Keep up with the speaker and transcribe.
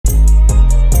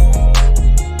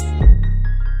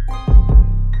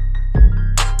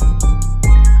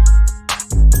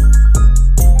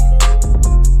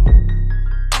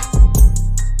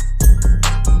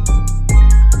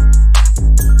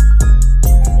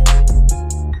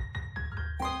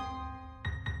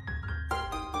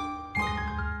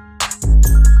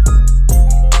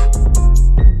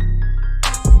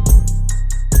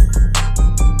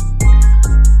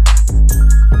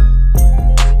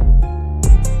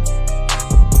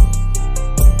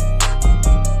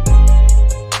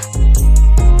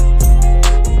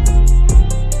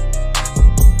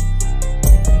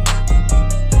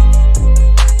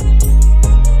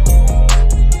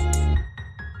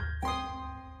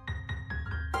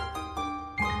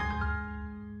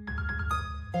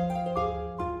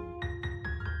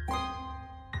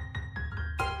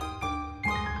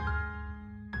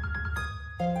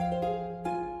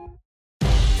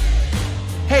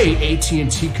Hey,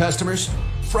 AT&T customers.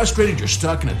 Frustrated you're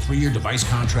stuck in a 3-year device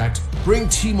contract? Bring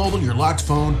T-Mobile your locked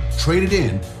phone, trade it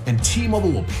in, and T-Mobile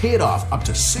will pay it off up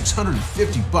to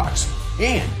 $650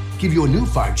 and give you a new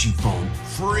 5G phone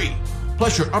free.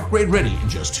 Plus, you're upgrade ready in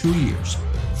just 2 years.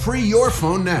 Free your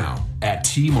phone now at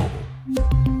T-Mobile.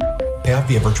 Pay off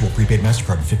via virtual prepaid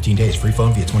MasterCard in 15 days. Free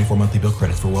phone via 24 monthly bill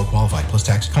credits for well-qualified. Plus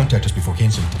tax. Contact us before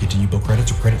canceling to continue bill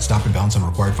credits or credit stop and balance on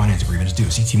required finance agreement is due.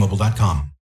 See T-Mobile.com.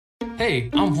 Hey,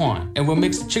 I'm Juan, and what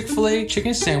makes the Chick-fil-A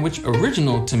chicken sandwich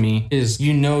original to me is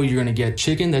you know you're gonna get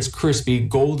chicken that's crispy,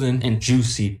 golden, and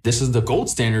juicy. This is the gold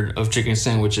standard of chicken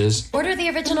sandwiches. Order the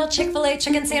original Chick-fil-A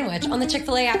chicken sandwich on the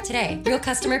Chick-fil-A app today. Real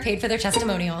customer paid for their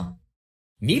testimonial.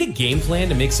 Need a game plan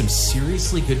to make some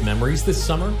seriously good memories this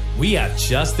summer? We have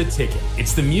just the ticket.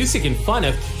 It's the music and fun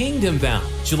of Kingdom Bound,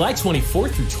 July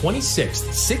 24th through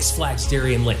 26th, Six Flags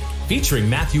Darien Lake, featuring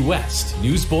Matthew West,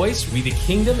 Newsboys, We the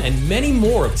Kingdom, and many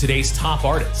more of today's top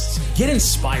artists. Get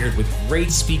inspired with great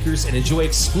speakers and enjoy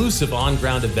exclusive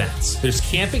on-ground events. There's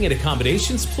camping and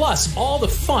accommodations, plus all the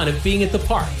fun of being at the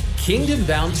park. Kingdom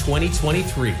Bound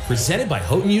 2023, presented by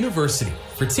Houghton University.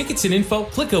 For tickets and info,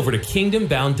 click over to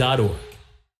kingdombound.org.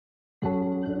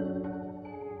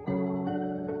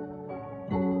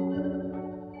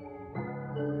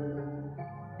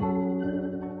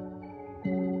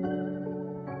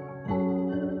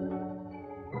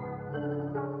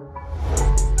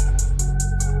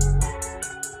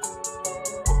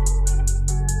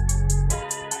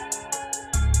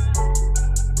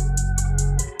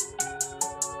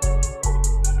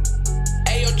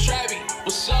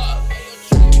 What's up?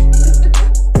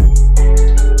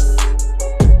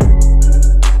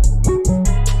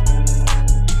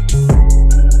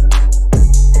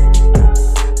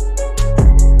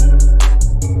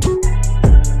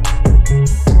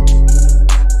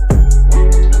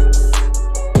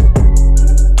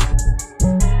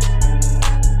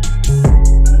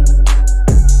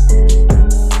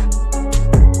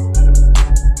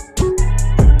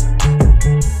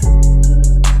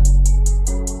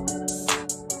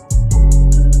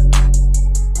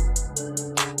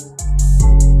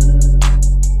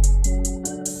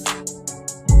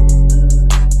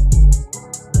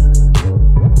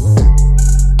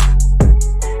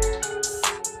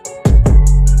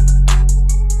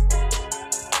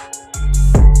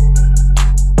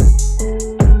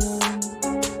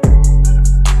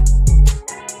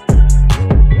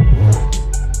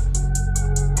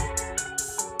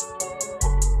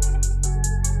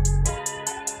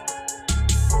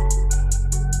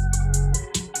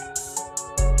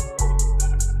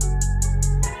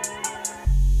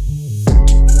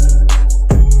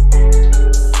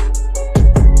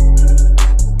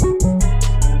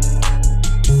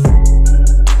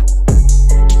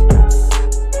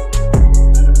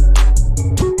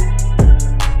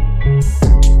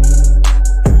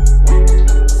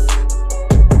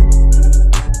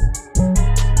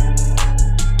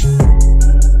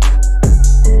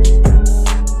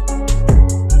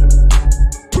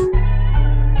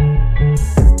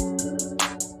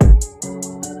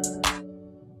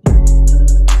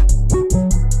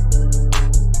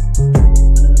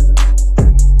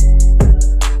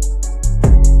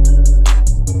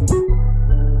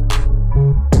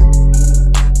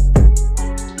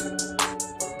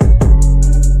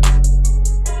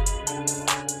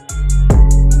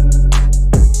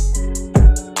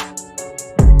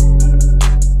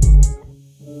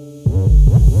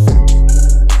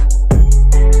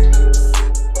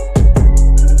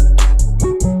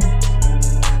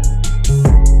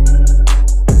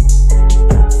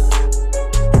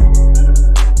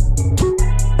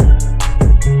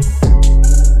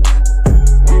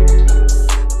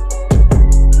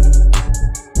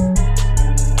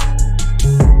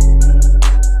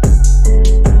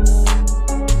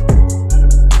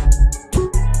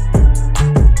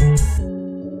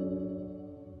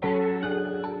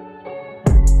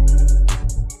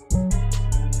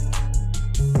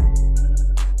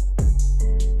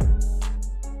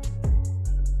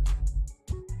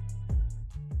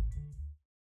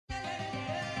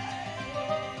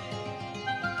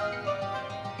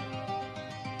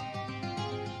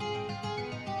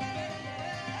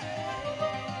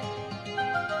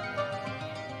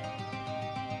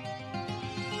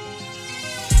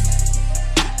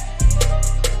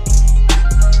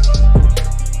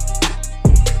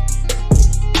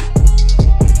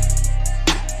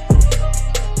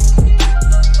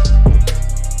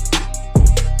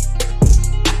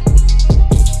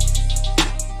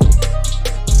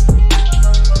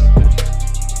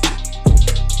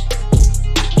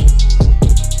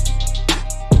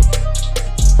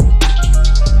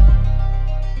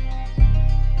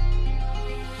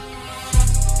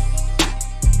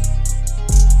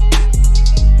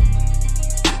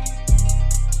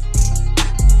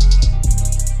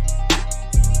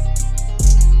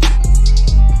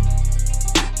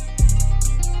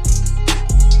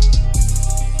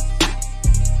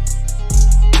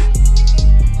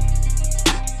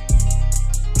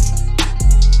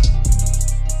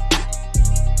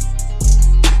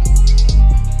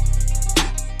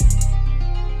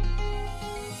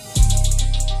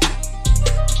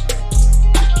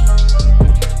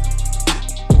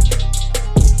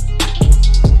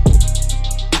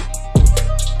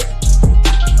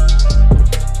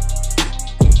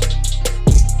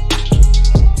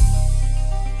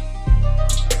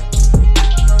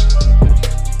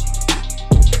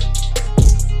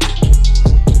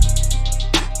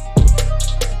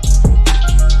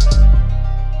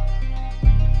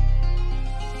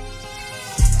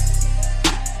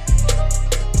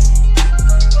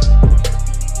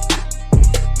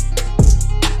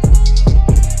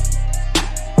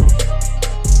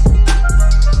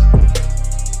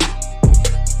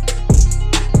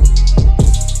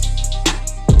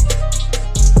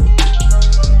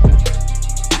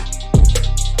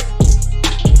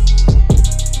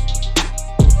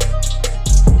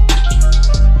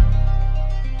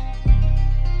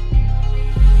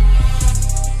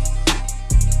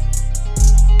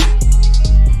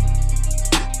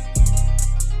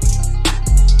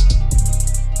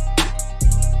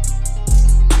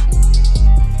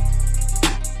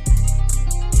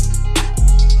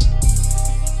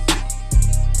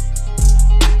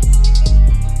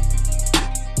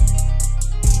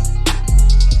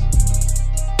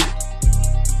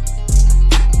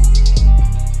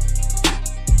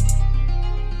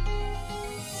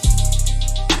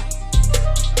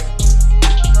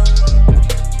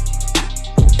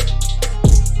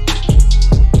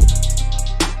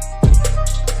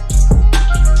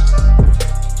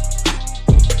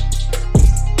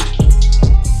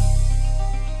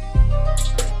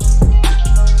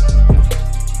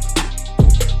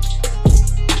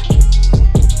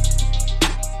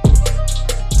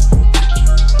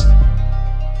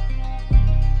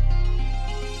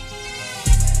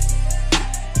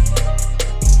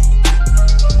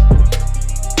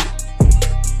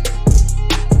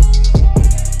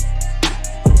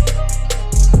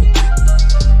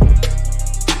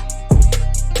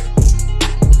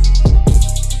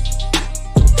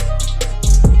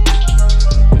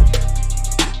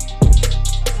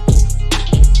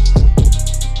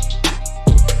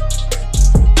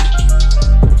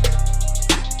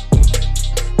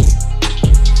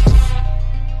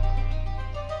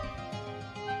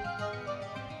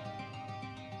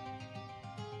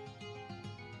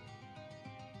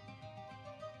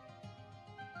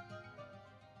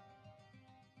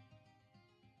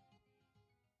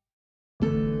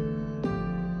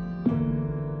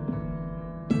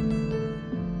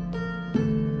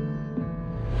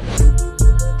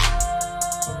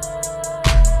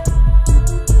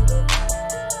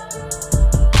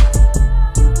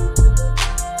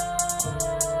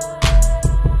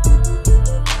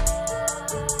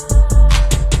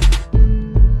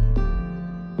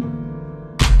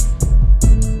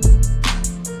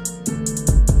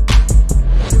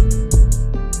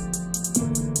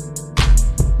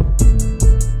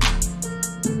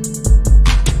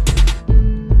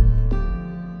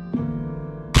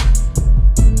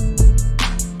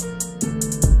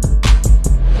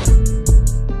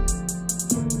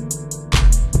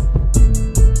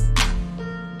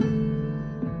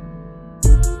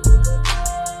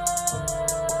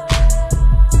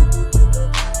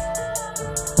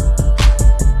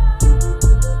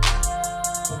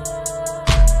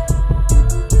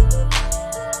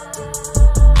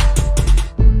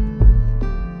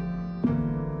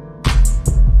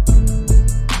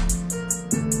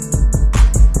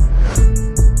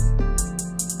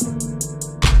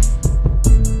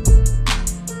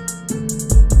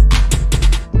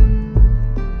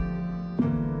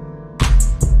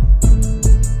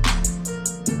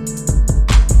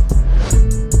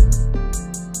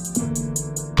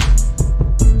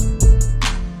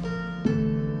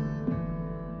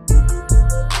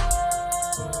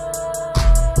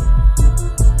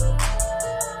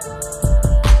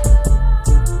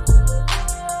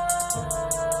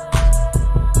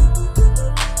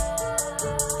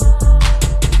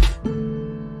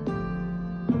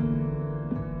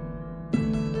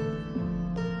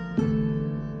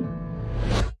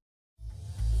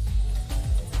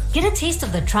 Get a taste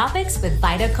of the tropics with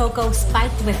Vita Coco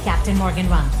spiked with Captain Morgan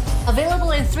rum.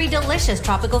 Available in 3 delicious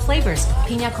tropical flavors: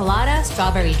 piña colada,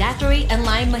 strawberry daiquiri, and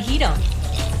lime mojito.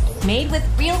 Made with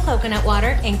real coconut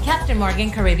water and Captain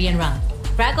Morgan Caribbean rum.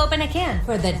 Crack open a can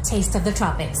for the taste of the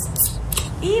tropics.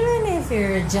 Even if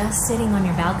you're just sitting on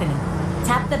your balcony,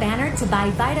 tap the banner to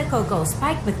buy Vita Coco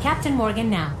spiked with Captain Morgan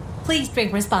now. Please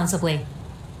drink responsibly.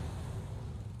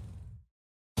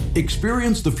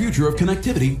 Experience the future of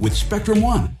connectivity with Spectrum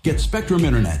One. Get Spectrum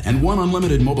Internet and one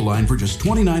unlimited mobile line for just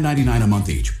 $29.99 a month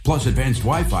each, plus advanced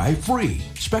Wi-Fi free.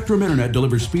 Spectrum Internet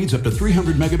delivers speeds up to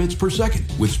 300 megabits per second.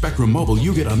 With Spectrum Mobile,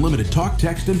 you get unlimited talk,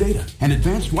 text, and data. And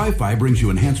advanced Wi-Fi brings you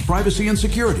enhanced privacy and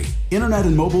security. Internet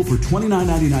and mobile for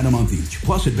 $29.99 a month each,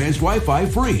 plus advanced Wi-Fi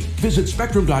free. Visit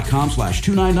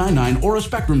spectrum.com/2999 or a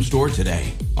Spectrum store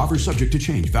today. Offers subject to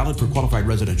change. Valid for qualified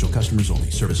residential customers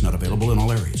only. Service not available in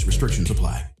all areas. Restrictions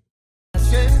apply.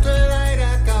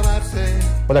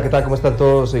 Hola, ¿qué tal? ¿Cómo están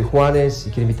todos? Soy Juanes y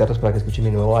quiero invitarlos para que escuchen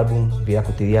mi nuevo álbum, Vida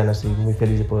Cotidiana. Estoy muy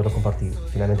feliz de poderlo compartir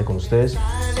finalmente con ustedes.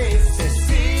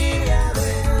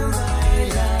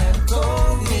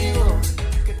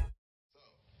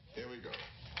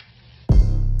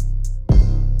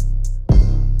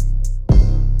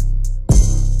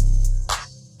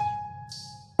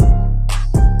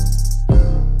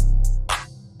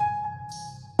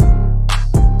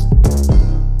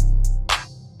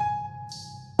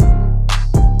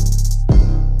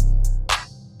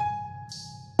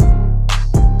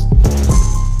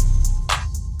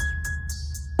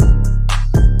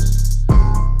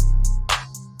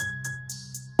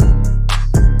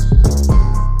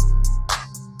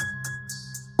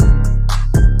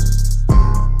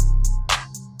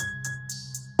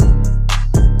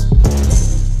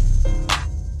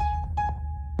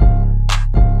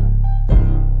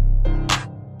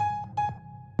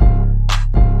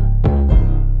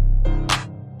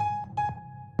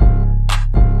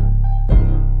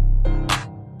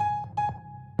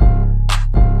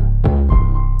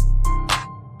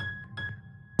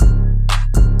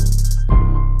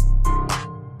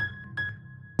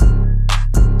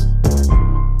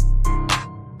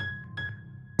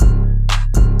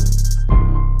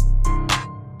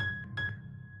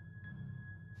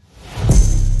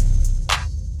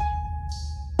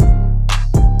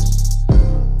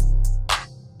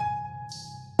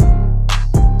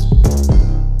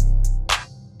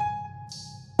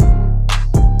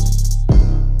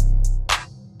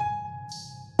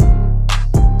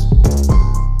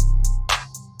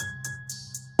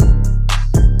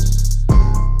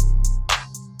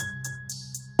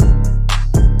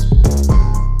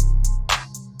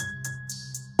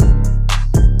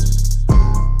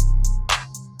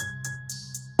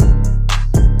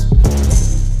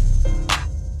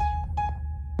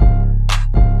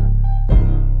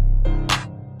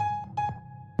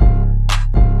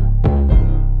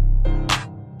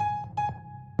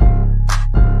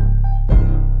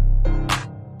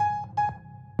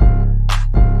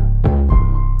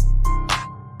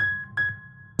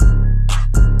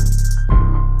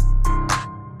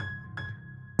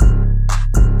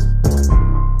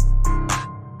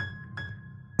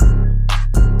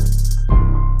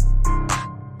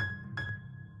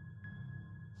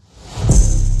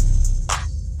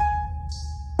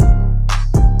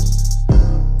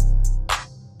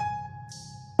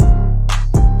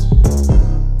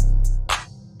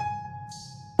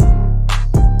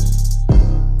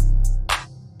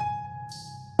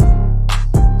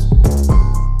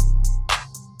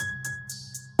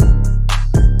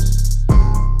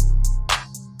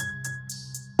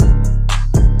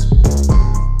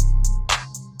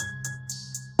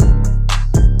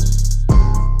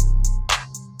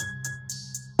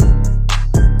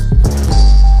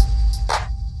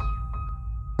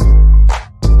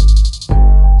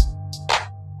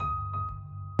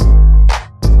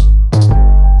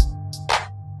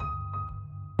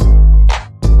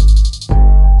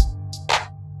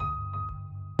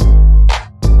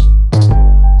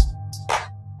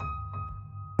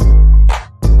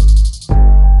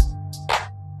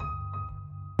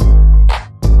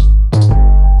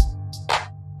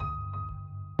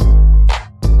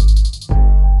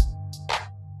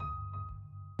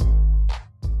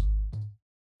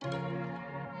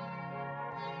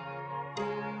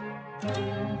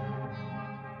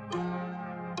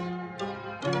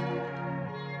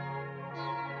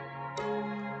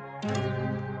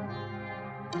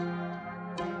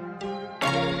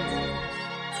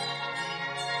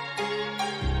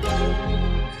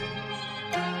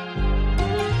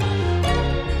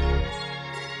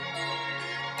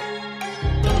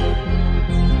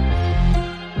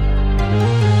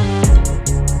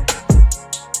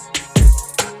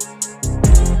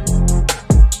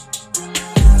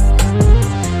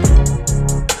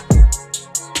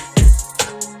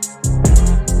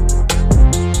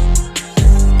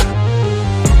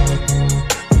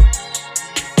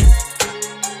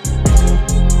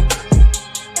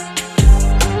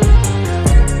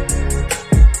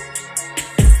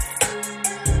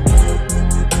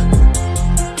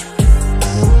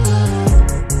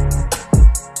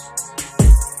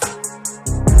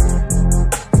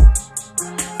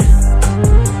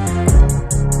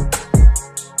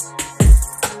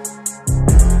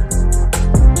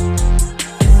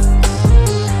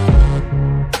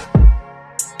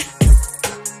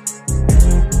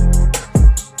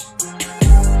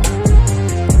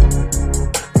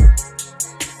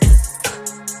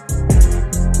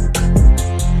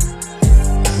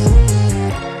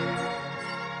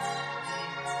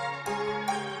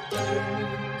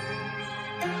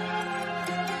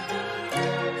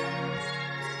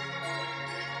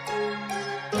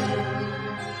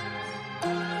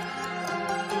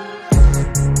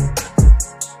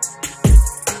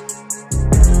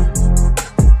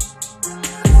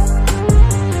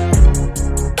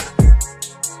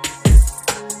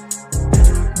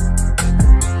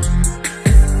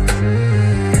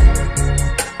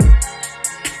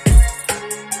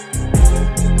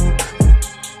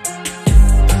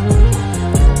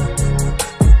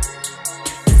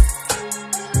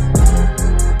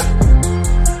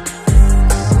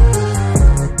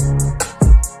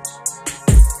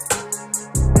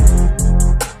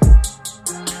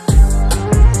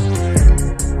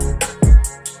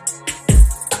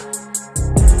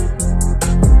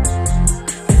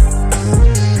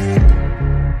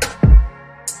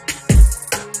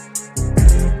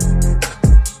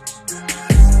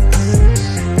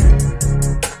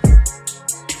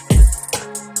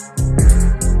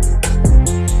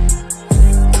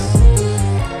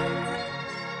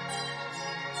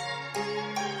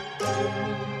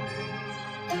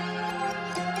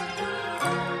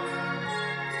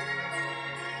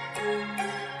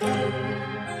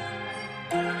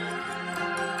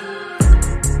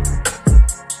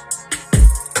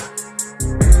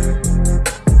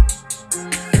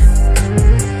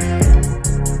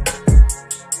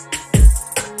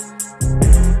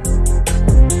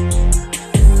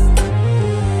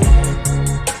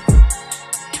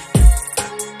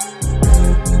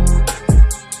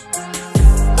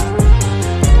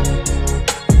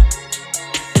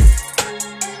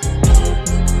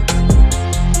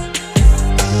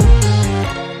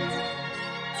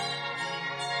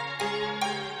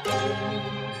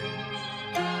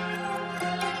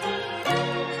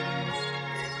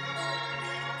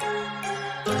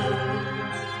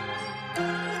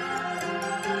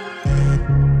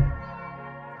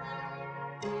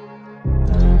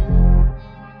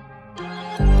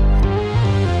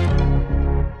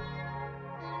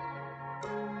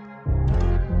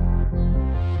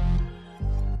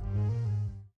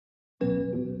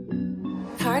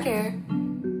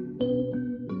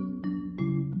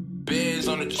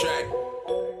 the track.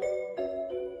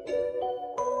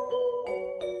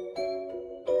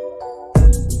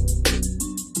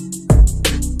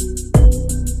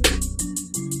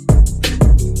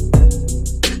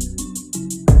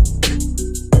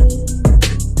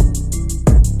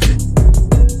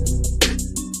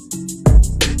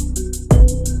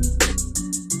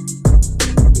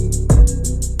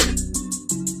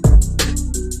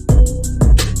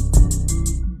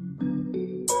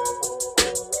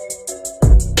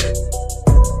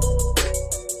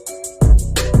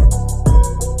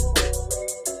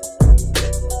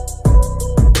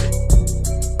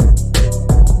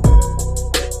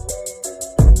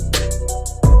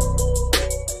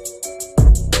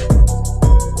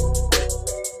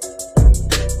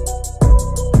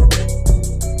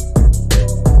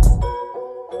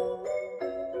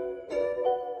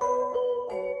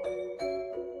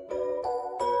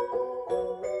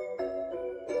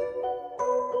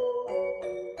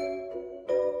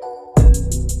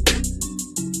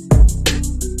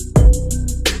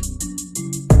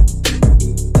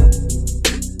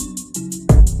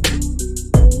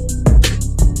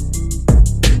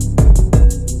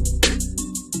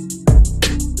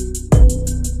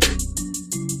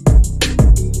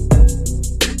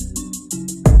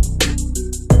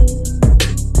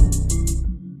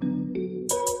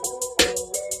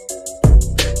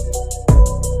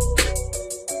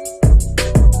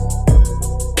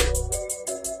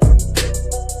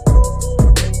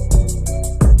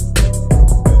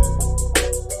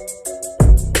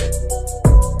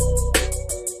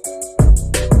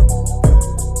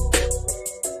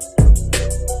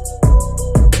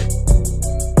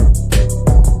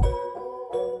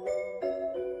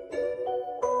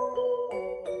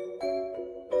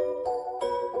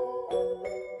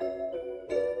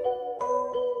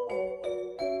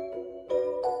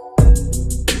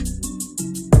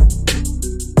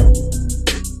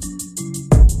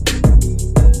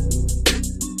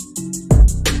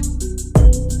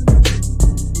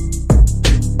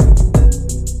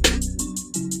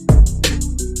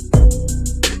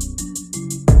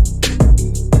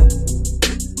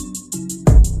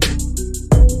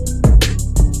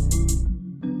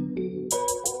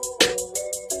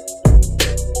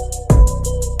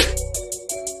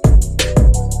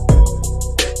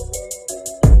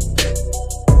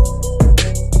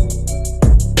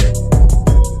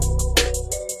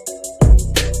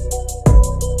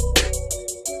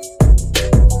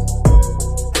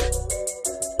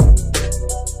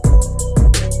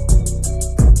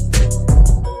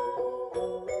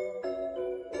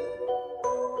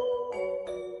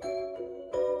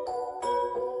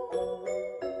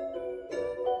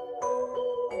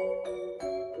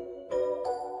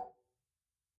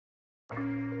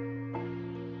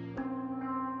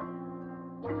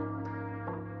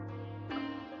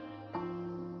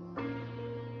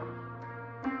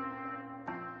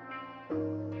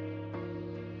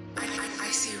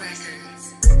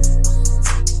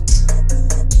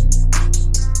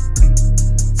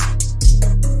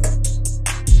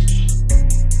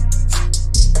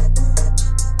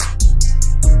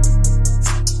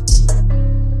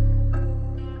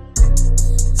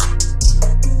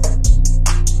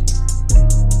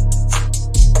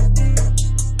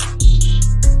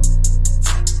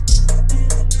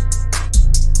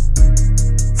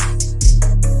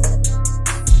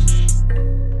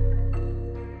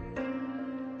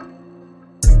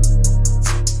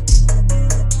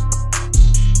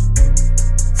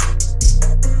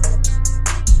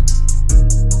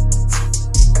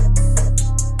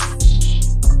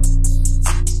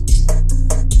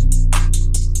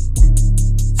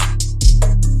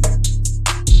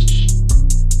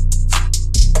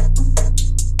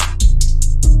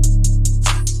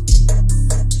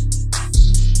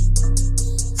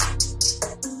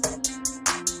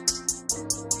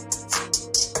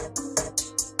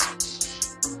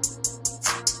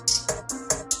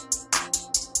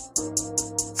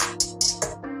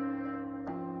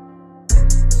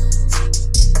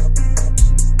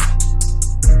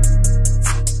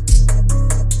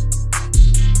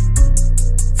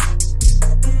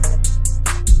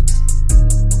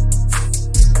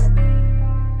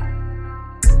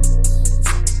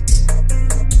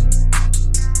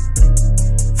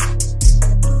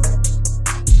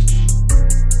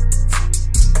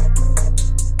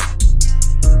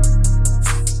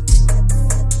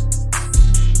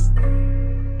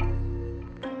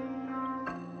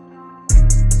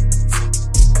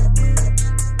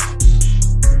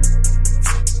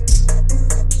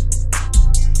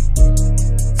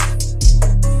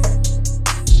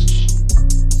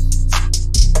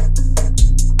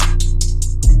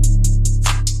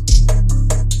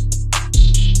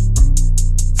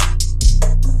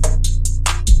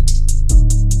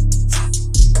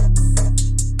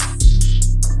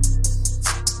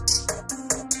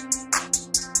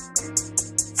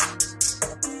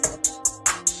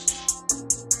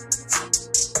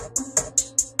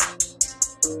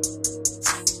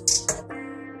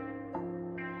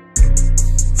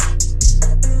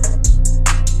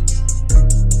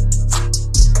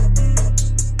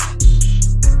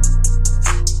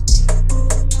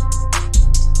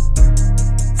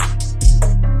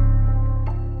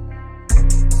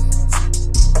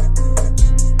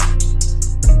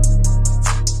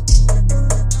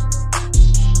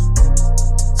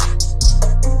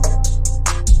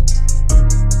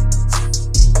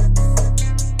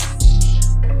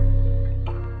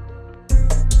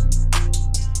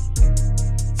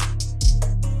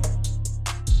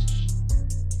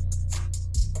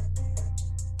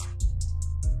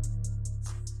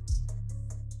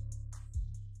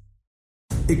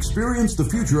 Experience the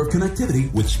future of connectivity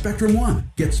with Spectrum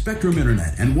One. Get Spectrum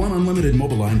Internet and one unlimited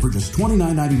mobile line for just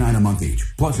 $29.99 a month each,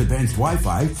 plus advanced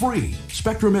Wi-Fi free.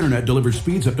 Spectrum Internet delivers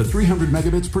speeds up to 300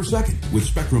 megabits per second. With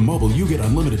Spectrum Mobile, you get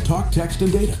unlimited talk, text,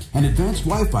 and data. And advanced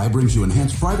Wi-Fi brings you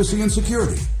enhanced privacy and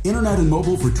security. Internet and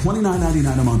mobile for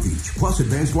 $29.99 a month each, plus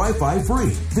advanced Wi-Fi free.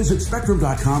 Visit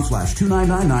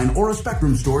spectrum.com/2999 or a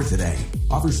Spectrum store today.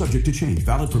 Offers subject to change.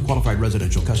 Valid for qualified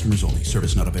residential customers only.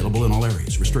 Service not available in all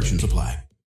areas. Restrictions apply.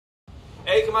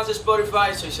 Hey, ¿qué más de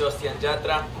Spotify? Soy Sebastián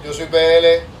Yatra. Yo soy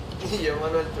PL. Y yo,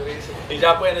 Manuel Turizo. Y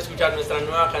ya pueden escuchar nuestra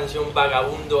nueva canción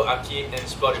Vagabundo aquí en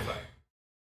Spotify.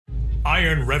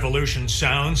 Iron Revolution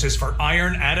Sounds is for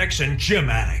iron addicts and gym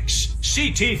addicts.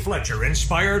 C.T. Fletcher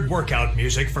inspired workout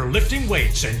music for lifting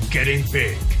weights and getting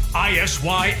big.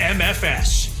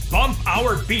 ISYMFS. Bump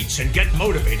our beats and get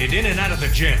motivated in and out of the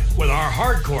gym with our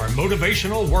hardcore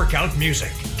motivational workout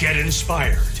music. Get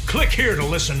inspired. Click here to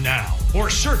listen now or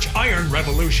search Iron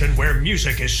Revolution where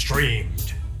music is streamed.